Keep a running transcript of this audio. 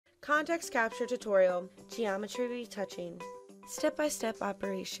Context Capture Tutorial, Geometry Retouching. Step-by-step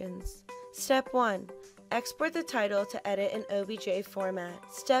operations. Step 1. Export the title to edit in OBJ format.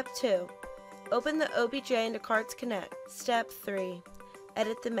 Step 2. Open the OBJ into Cards Connect. Step 3.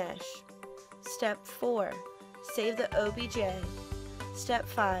 Edit the mesh. Step 4. Save the OBJ. Step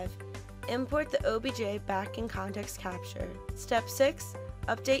 5. Import the OBJ back in Context Capture. Step 6.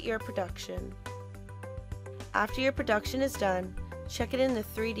 Update your production. After your production is done, check it in the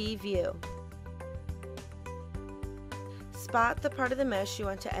 3D view. Spot the part of the mesh you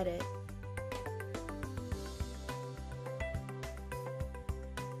want to edit.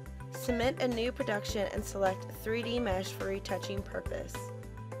 Submit a new production and select 3D mesh for retouching purpose.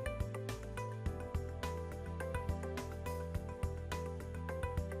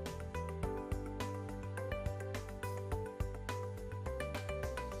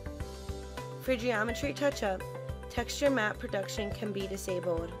 For geometry touch-up, texture map production can be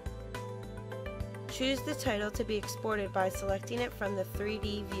disabled. Choose the title to be exported by selecting it from the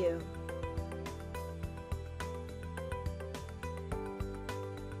 3D view.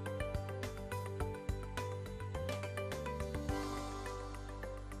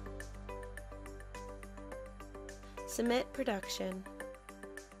 Submit production.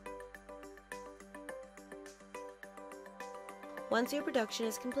 Once your production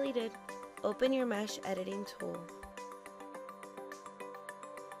is completed, open your mesh editing tool.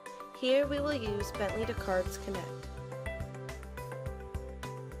 Here we will use Bentley to Cards Connect.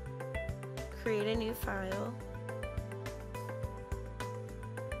 Create a new file.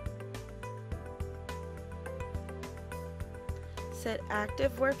 Set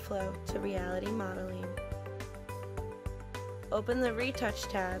Active Workflow to Reality Modeling. Open the Retouch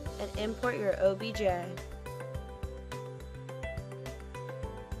tab and import your OBJ.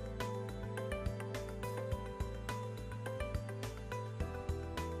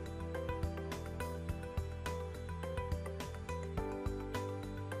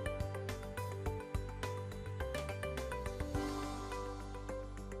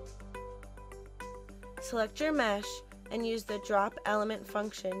 Select your mesh and use the Drop Element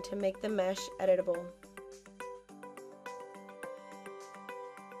function to make the mesh editable.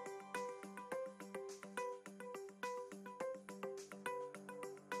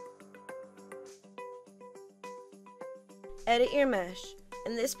 Edit your mesh.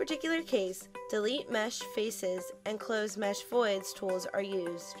 In this particular case, Delete Mesh Faces and Close Mesh Voids tools are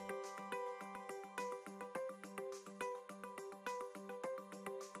used.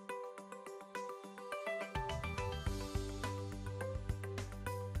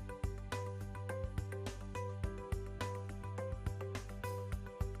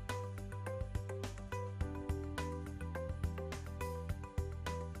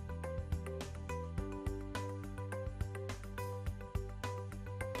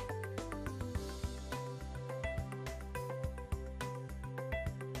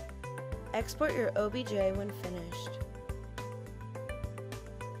 Export your OBJ when finished.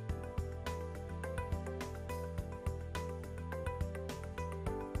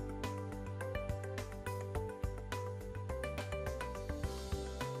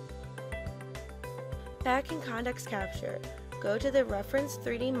 Back in Context Capture, go to the Reference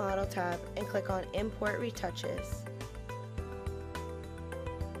 3D Model tab and click on Import Retouches.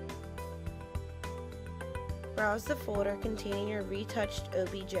 Browse the folder containing your retouched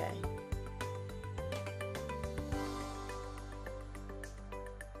OBJ.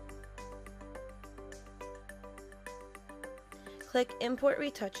 Click Import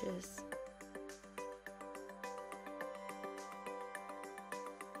Retouches.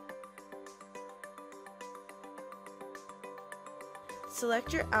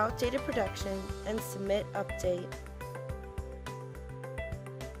 Select your outdated production and submit update.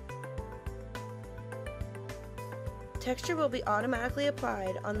 Texture will be automatically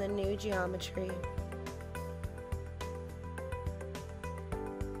applied on the new geometry.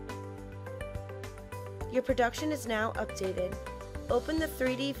 Your production is now updated. Open the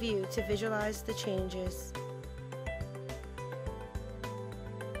 3D view to visualize the changes.